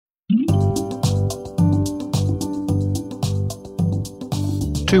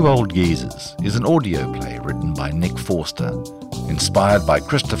Two Old Geezers is an audio play written by Nick Forster, inspired by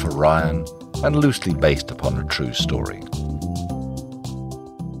Christopher Ryan and loosely based upon a true story.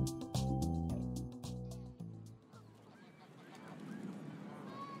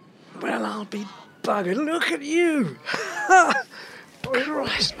 Well, I'll be buggered. Look at you.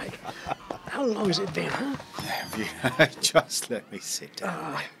 Christ, mate. How long has it been, huh? Have you just let me sit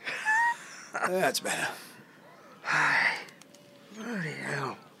down? That's better. Bloody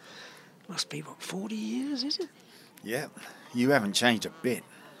hell. Must be, 40 years, is it? Yeah, you haven't changed a bit.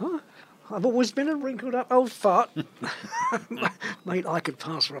 Huh? I've always been a wrinkled up old fart. Mate, I could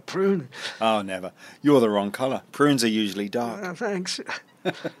pass for a prune. Oh, never. You're the wrong colour. Prunes are usually dark. Thanks.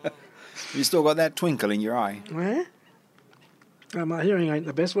 You still got that twinkle in your eye. Where? My hearing ain't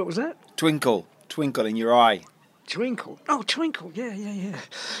the best. What was that? Twinkle in your eye. Twinkle. Oh, twinkle. Yeah.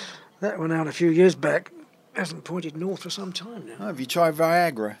 That went out a few years back. Hasn't pointed north for some time now. Oh, have you tried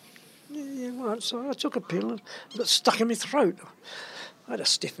Viagra? Yeah, once. So I took a pill and it got stuck in my throat. I had a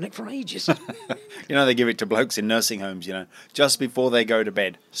stiff neck for ages. You know, they give it to blokes in nursing homes, just before they go to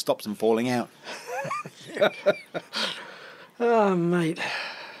bed. Stops them falling out. Oh, mate.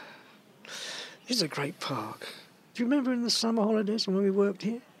 This is a great park. Do you remember in the summer holidays when we worked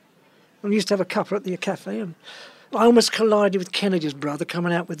here? We used to have a cuppa at the cafe and I almost collided with Kennedy's brother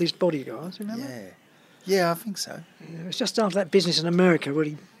coming out with his bodyguards, remember? Yeah, I think so. Yeah, it was just after that business in America where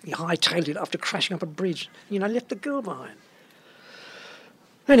he hightailed it after crashing up a bridge. Left the girl behind.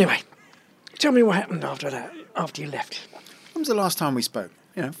 Anyway, tell me what happened after that, after you left. When was the last time we spoke?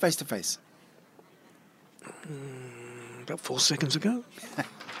 Face to face. About 4 seconds ago.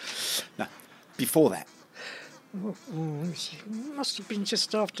 No, before that. It must have been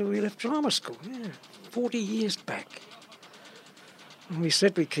just after we left drama school, 40 years back. And we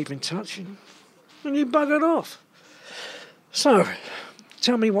said we'd keep in touch, and you buggered off. So,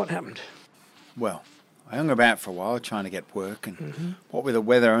 tell me what happened. Well, I hung about for a while trying to get work, and what with the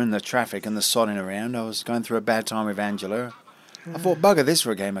weather and the traffic and the sodding around, I was going through a bad time with Angela. I thought, bugger this for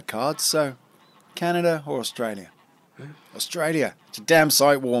a game of cards, so Canada or Australia? Australia. It's a damn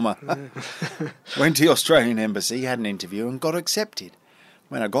sight warmer. Went to the Australian embassy, had an interview and got accepted.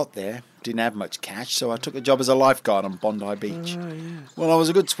 When I got there, didn't have much cash, so I took a job as a lifeguard on Bondi Beach. Well, I was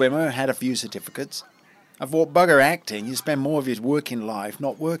a good swimmer, had a few certificates. I thought, bugger acting, you spend more of your working life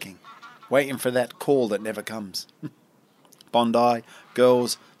not working, waiting for that call that never comes. Bondi,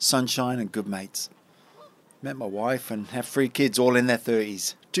 girls, sunshine and good mates. Met my wife and have 3 kids all in their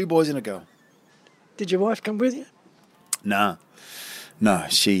 30s. 2 boys and a girl. Did your wife come with you? No,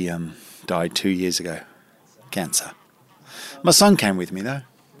 she died 2 years ago. Cancer. My son came with me, though.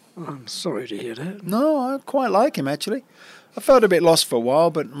 I'm sorry to hear that. No, I quite like him, actually. I felt a bit lost for a while,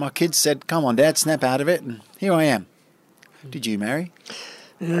 but my kids said, come on, Dad, snap out of it, and here I am. Did you marry?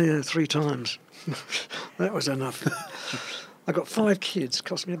 Yeah, 3 times. That was enough. I got 5 kids.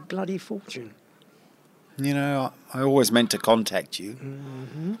 Cost me a bloody fortune. I always meant to contact you.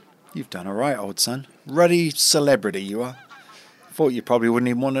 You've done all right, old son. Ruddy celebrity you are. Thought you probably wouldn't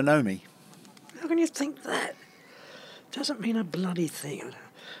even want to know me. How can you think that? Doesn't mean a bloody thing.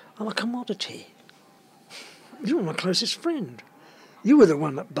 I'm a commodity. You're my closest friend. You were the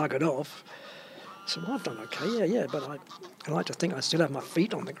one that buggered off. So I've done okay, yeah, but I like to think I still have my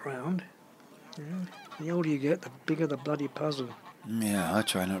feet on the ground. The older you get, the bigger the bloody puzzle. Yeah, I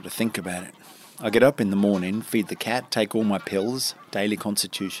try not to think about it. I get up in the morning, feed the cat, take all my pills, daily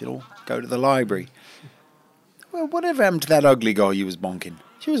constitutional, go to the library. Well, whatever happened to that ugly girl you was bonking?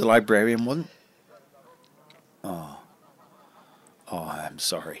 She was a librarian, wasn't? Oh, I'm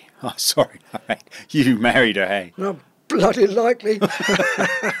sorry. Oh, sorry. All right. You married her, hey? Not bloody likely.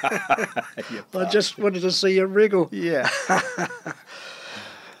 I just wanted to see you wriggle. Yeah.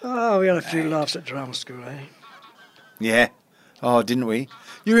 Oh, we had a few laughs at drama school, eh? Yeah. Oh, didn't we?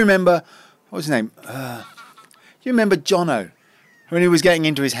 You remember... What was his name? You remember Jono? When he was getting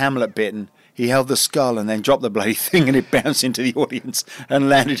into his Hamlet bit and he held the skull and then dropped the bloody thing and it bounced into the audience and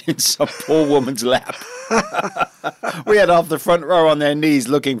landed in some poor woman's lap. We had half the front row on their knees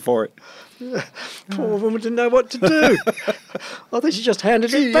looking for it. Poor woman didn't know what to do. I think she just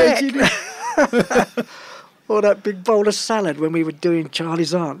handed it back. Or that big bowl of salad when we were doing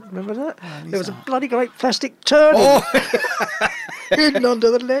Charlie's Aunt. Remember that? There was a bloody great plastic turtle hidden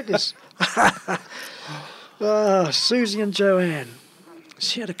under the lettuce. Susie and Joanne.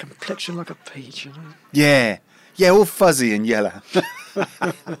 She had a complexion like a peach, Yeah, all fuzzy and yellow.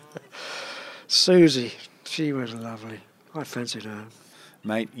 Susie, she was lovely. I fancied her.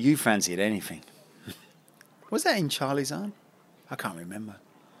 Mate, you fancied anything. Was that in Charlie's Aunt? I can't remember.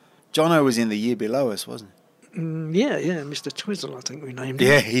 Jono was in the year below us, wasn't he? Yeah, Mr. Twizzle, I think we named him.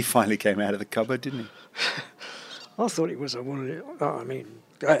 Yeah, he finally came out of the cupboard, didn't he? I thought he was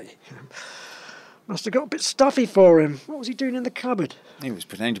hey, must have got a bit stuffy for him. What was he doing in the cupboard? He was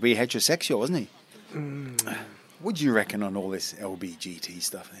pretending to be heterosexual, wasn't he? What do you reckon on all this LBGT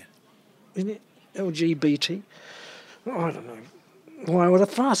stuff then? Isn't it LGBT? Oh, I don't know. Why all the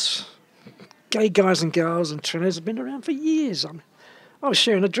fuss? Gay guys and girls and trainers have been around for years. I was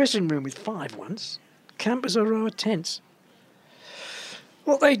sharing a dressing room with 5 once. Campers or row of tents.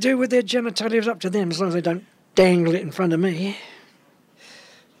 What they do with their genitalia is up to them, as long as they don't dangle it in front of me.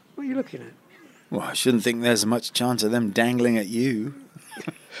 What are you looking at? Well, I shouldn't think there's much chance of them dangling at you.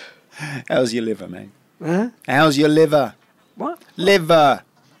 How's your liver, mate? Huh? How's your liver? What? Liver!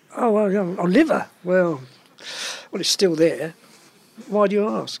 Liver. Well, it's still there. Why do you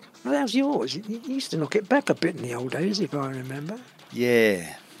ask? Well, how's yours? You used to knock it back a bit in the old days, if I remember.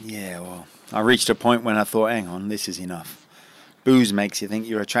 Yeah, well, I reached a point when I thought, hang on, this is enough. Booze makes you think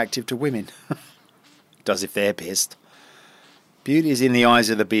you're attractive to women. Does if they're pissed. Beauty is in the eyes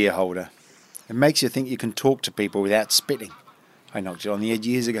of the beer holder. It makes you think you can talk to people without spitting. I knocked it on the head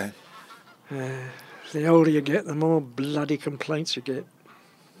years ago. The older you get, the more bloody complaints you get.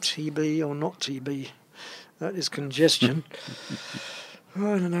 TB or not TB. That is congestion. I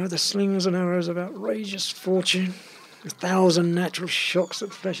don't know, the slings and arrows of outrageous fortune. 1,000 natural shocks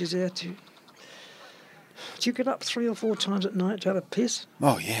that flesh air to. Do you get up 3 or 4 times at night to have a piss?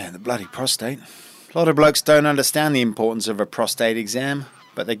 Oh yeah, the bloody prostate. A lot of blokes don't understand the importance of a prostate exam,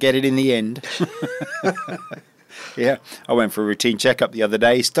 but they get it in the end. Yeah, I went for a routine checkup the other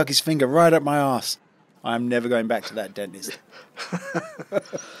day. He stuck his finger right up my arse. I'm never going back to that dentist.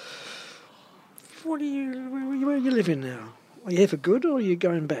 Where are you living now? Are you here for good or are you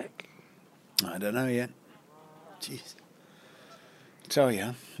going back? I don't know yet. Jeez. I tell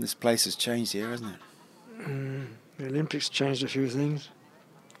you, this place has changed here, hasn't it? The Olympics changed a few things.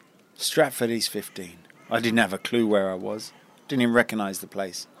 Stratford East 15. I didn't have a clue where I was. Didn't even recognise the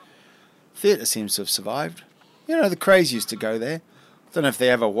place. Theatre seems to have survived. You know, the Krays used to go there. Don't know if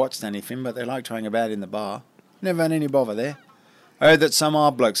they ever watched anything, but they liked to hang about in the bar. Never had any bother there. I heard that some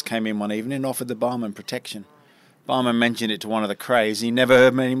R blokes came in one evening and offered the barman protection. Barman mentioned it to one of the Krays. He never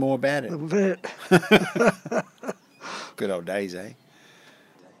heard any more about it. A bit. Good old days, eh?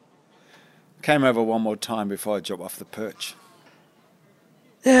 Came over one more time before I dropped off the perch.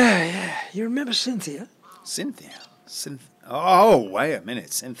 Yeah. You remember Cynthia? Cynthia? Oh, wait a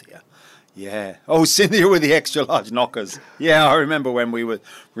minute, Cynthia. Yeah. Oh, Cynthia with the extra large knockers. Yeah, I remember when we were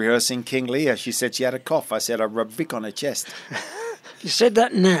rehearsing King Lear. She said she had a cough. I said I rubbed Vic on her chest. If you said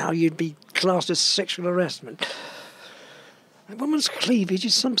that now, you'd be classed as sexual harassment. A woman's cleavage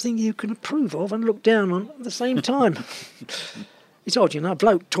is something you can approve of and look down on at the same time. It's odd, you know, a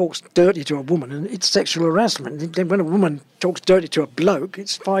bloke talks dirty to a woman and it's sexual harassment. Then when a woman talks dirty to a bloke,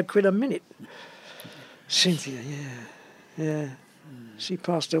 it's £5 a minute. Cynthia, yeah. She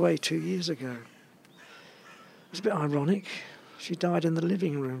passed away 2 years ago. It's a bit ironic. She died in the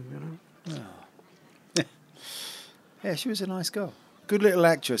living room, you know. Oh. Yeah, she was a nice girl. Good little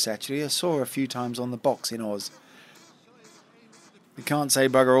actress, actually. I saw her a few times on the box in Oz. You can't say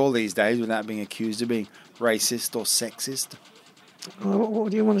bugger all these days without being accused of being racist or sexist.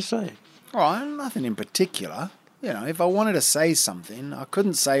 What do you want to say? Oh, nothing in particular. You know, if I wanted to say something, I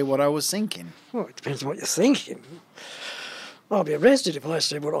couldn't say what I was thinking. Well, it depends on what you're thinking. I'll be arrested if I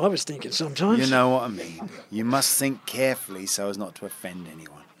said what I was thinking sometimes. You know what I mean. You must think carefully so as not to offend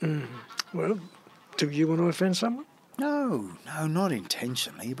anyone. Well, do you want to offend someone? No, not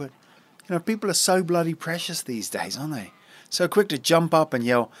intentionally, but, you know, people are so bloody precious these days, aren't they? So quick to jump up and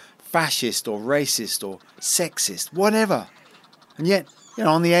yell fascist or racist or sexist, whatever. And yet, you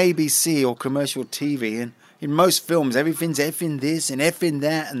know, on the ABC or commercial TV and in most films, everything's effing this and effing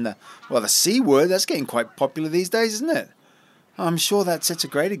that and the C word, that's getting quite popular these days, isn't it? I'm sure that sets a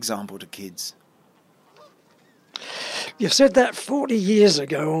great example to kids. You said that 40 years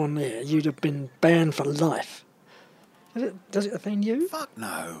ago on there, you'd have been banned for life. Does it offend you? Fuck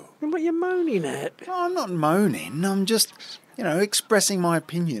no. Then what are you moaning at? Oh, I'm not moaning. I'm just, you know, expressing my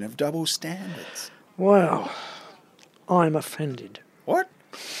opinion of double standards. Well, I'm offended. What?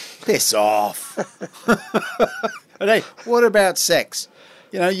 Piss off. But hey, what about sex?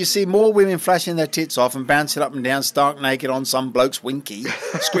 You know, you see more women flashing their tits off and bouncing up and down stark naked on some bloke's winky,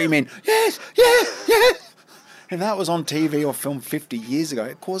 screaming, yes, yes, yes. If that was on TV or film 50 years ago,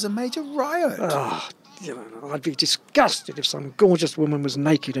 it'd cause a major riot. Oh, you know, I'd be disgusted if some gorgeous woman was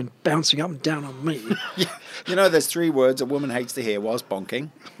naked and bouncing up and down on me. You know, there's 3 words a woman hates to hear whilst bonking.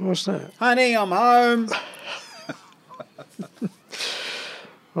 What's that? Honey, I'm home.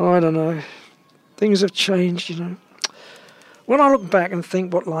 I don't know. Things have changed, you know. When I look back and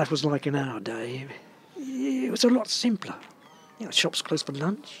think what life was like in our day, it was a lot simpler. You know, shops closed for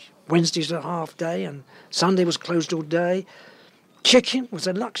lunch, Wednesdays a half day, and Sunday was closed all day. Chicken was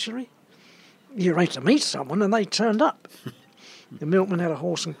a luxury. You arranged to meet someone and they turned up. The milkman had a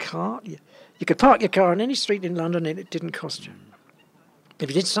horse and cart. You could park your car on any street in London and it didn't cost you. If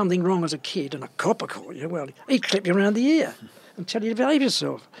you did something wrong as a kid and a copper caught you, well, he'd clip you around the ear and tell you to behave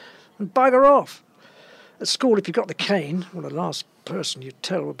yourself and bugger off. At school, if you got the cane, well, the last person you'd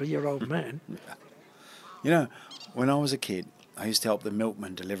tell would be your old man. You know, when I was a kid, I used to help the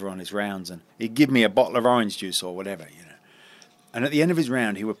milkman deliver on his rounds, and he'd give me a bottle of orange juice or whatever, you know. And at the end of his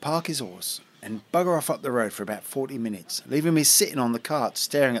round, he would park his horse and bugger off up the road for about 40 minutes, leaving me sitting on the cart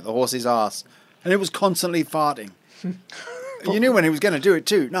staring at the horse's arse, and it was constantly farting. You knew when he was going to do it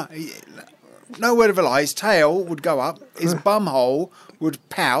too. No word of a lie, his tail would go up, his bum hole would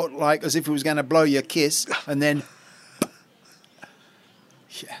pout like as if he was going to blow you a kiss, and then...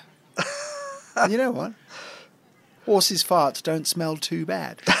 Yeah. And you know what? Horses' farts don't smell too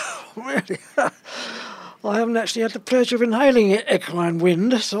bad. Really? I haven't actually had the pleasure of inhaling equine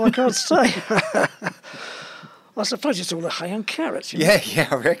wind, so I can't say. I suppose it's all the hay and carrots. You know? Yeah,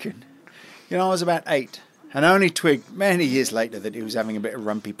 I reckon. You know, I was about 8, and I only twigged many years later that he was having a bit of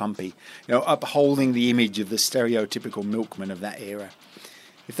rumpy-pumpy, you know, upholding the image of the stereotypical milkman of that era.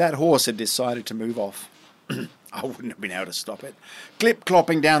 If that horse had decided to move off, I wouldn't have been able to stop it.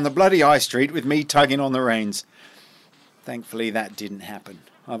 Clip-clopping down the bloody high street with me tugging on the reins. Thankfully, that didn't happen.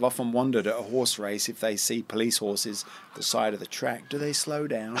 I've often wondered at a horse race if they see police horses at the side of the track, do they slow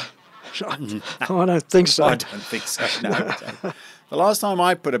down? I don't think so. I don't think so, no. The last time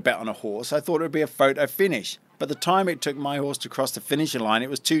I put a bet on a horse, I thought it would be a photo finish. But the time it took my horse to cross the finishing line, it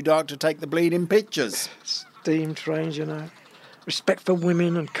was too dark to take the bleeding pictures. Steam trains, you know. Respect for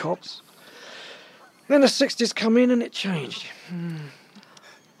women and cops. Then the 60s come in and it changed.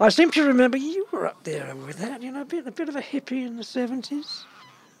 I seem to remember you were up there with that, you know, a bit of a hippie in the 70s.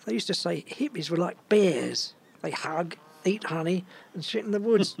 They used to say hippies were like bears. They hug, eat honey, and shit in the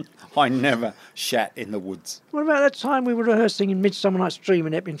woods. I never shat in the woods. What about that time we were rehearsing in Midsummer Night's Dream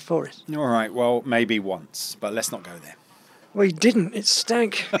in Epping Forest? All right, well, maybe once, but let's not go there. We didn't. It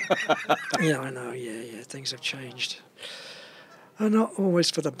stank. Yeah, I know. Yeah, things have changed. And not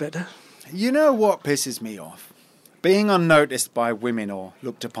always for the better. You know what pisses me off? Being unnoticed by women or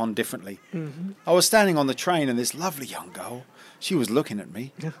looked upon differently. Mm-hmm. I was standing on the train and this lovely young girl, she was looking at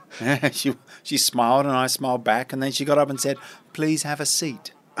me. Yeah. she smiled and I smiled back, and then she got up and said, "Please have a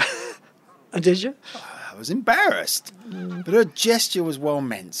seat." And did you? I was embarrassed, but her gesture was well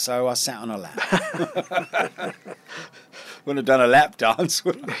meant, so I sat on her lap. Wouldn't have done a lap dance,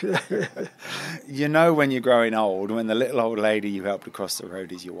 would I? You know when you're growing old, when the little old lady you helped across the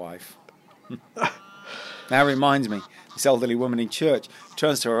road is your wife. Now reminds me, this elderly woman in church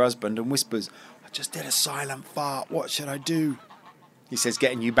turns to her husband and whispers, "I just did a silent fart, what should I do?" He says,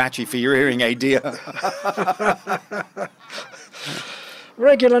 "Get a new battery for your hearing aid, dear."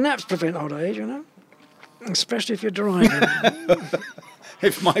 Regular naps prevent old age, you know. Especially if you're driving.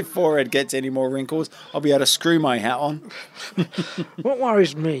 If my forehead gets any more wrinkles, I'll be able to screw my hat on. What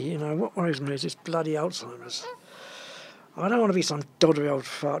worries me is this bloody Alzheimer's. I don't want to be some doddery old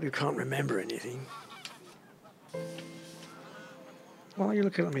fart who can't remember anything. Why are you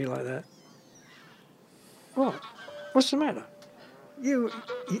looking at me like that? What? What's the matter? You...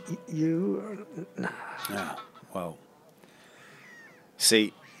 Nah. Yeah, well...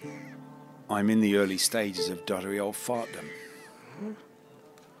 See, I'm in the early stages of doddery old fartdom.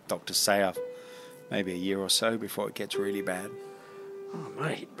 Doctors say I've maybe a year or so before it gets really bad. Oh,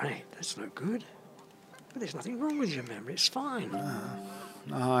 mate, that's no good. But there's nothing wrong with your memory, it's fine.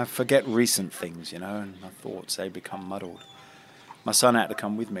 I forget recent things, you know, and my thoughts, they become muddled. My son had to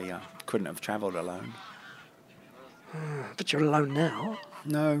come with me. I couldn't have travelled alone. But you're alone now.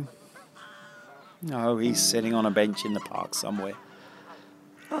 No, he's sitting on a bench in the park somewhere.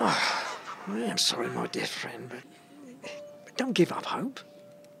 Oh, I am sorry, my dear friend, but don't give up hope.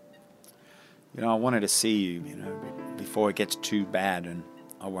 You know, I wanted to see you, you know, before it gets too bad and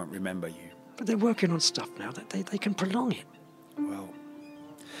I won't remember you. But they're working on stuff now that they can prolong it. Well,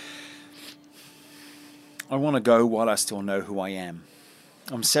 I want to go while I still know who I am.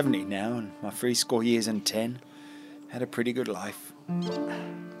 I'm 70 now, and my 70 years and 10 had a pretty good life.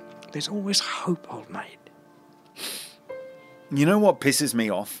 There's always hope, old mate. You know what pisses me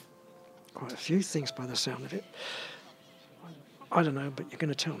off? Quite a few things by the sound of it. I don't know, but you're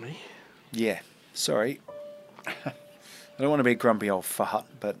going to tell me. Yeah, sorry. I don't want to be a grumpy old fart,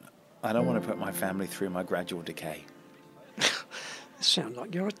 but I don't want to put my family through my gradual decay. You sound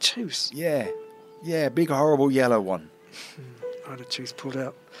like you're a tooth. Yeah, Yeah, big horrible yellow one. I had a tooth pulled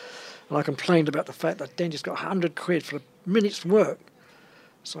out. And I complained about the fact that the dentist got 100 quid for a minute's work.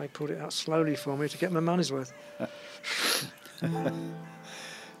 So he pulled it out slowly for me to get my money's worth.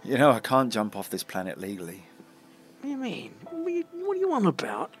 You know, I can't jump off this planet legally. What do you mean? What are you on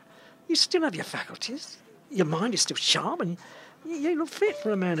about? You still have your faculties. Your mind is still sharp and you look fit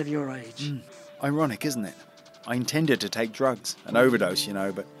for a man of your age. Ironic, isn't it? I intended to take drugs, an overdose, you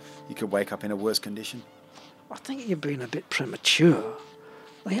know, but you could wake up in a worse condition. I think you're being a bit premature.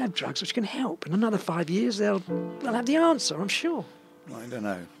 They have drugs which can help. In another 5 years, they'll have the answer, I'm sure. I don't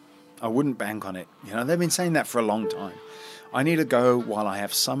know. I wouldn't bank on it. You know, they've been saying that for a long time. I need to go while I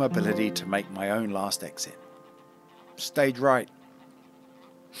have some ability to make my own last exit. Stage right.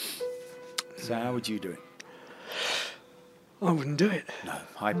 So how would you do it? I wouldn't do it. No,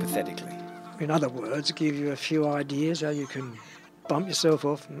 hypothetically. In other words, give you a few ideas how you can bump yourself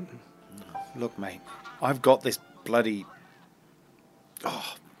off. Look, mate, I've got this bloody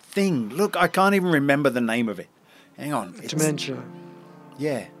thing. Look, I can't even remember the name of it. Hang on. Dementia.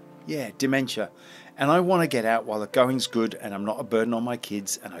 Yeah, dementia. And I want to get out while the going's good and I'm not a burden on my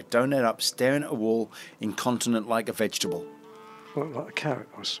kids and I don't end up staring at a wall incontinent like a vegetable. What, like a carrot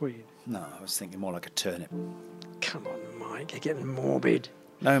or a swede? No, I was thinking more like a turnip. Come on, Mike, you're getting morbid.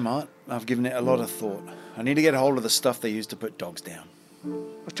 No, Mart, I've given it a lot of thought. I need to get a hold of the stuff they use to put dogs down.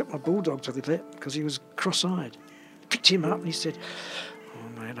 I took my bulldog to the vet because he was cross-eyed. Picked him up and he said,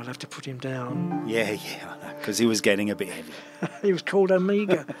 "Oh, mate, I'll have to put him down." Yeah, because he was getting a bit heavy. He was called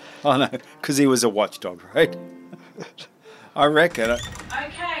Amiga. I know, because he was a watchdog, right? I reckon.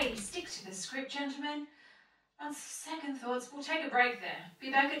 Okay, stick to the script, gentlemen. On second thoughts, we'll take a break there.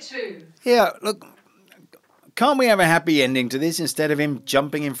 Be back at 2. Yeah, look, can't we have a happy ending to this instead of him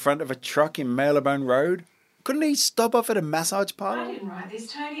jumping in front of a truck in Marylebone Road? Couldn't he stop off at a massage I parlour? didn't write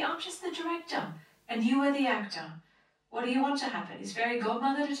this, Tony. I'm just the director. And you are the actor. What do you want to happen? Is Fairy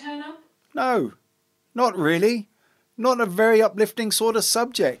Godmother to turn up? No, not really. Not a very uplifting sort of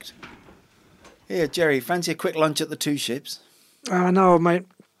subject. Here, Jerry, fancy a quick lunch at the Two Ships? No, mate.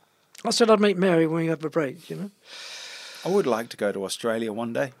 I said I'd meet Mary when we have a break, you know. I would like to go to Australia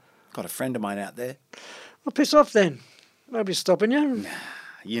one day. Got a friend of mine out there. Well, piss off then. Nobody's stopping you.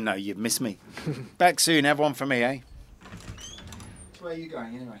 You know you'd miss me. Back soon, have one for me, eh? Where are you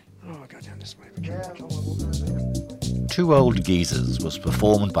going anyway? Oh, I'll go down this way. Yeah. Two Old Geezers was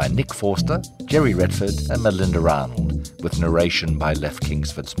performed by Nick Forster, Jerry Redford and Melinda Arnold, with narration by Lef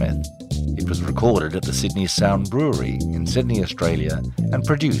Kingsford Smith. It was recorded at the Sydney Sound Brewery in Sydney, Australia, and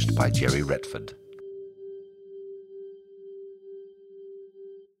produced by Jerry Redford.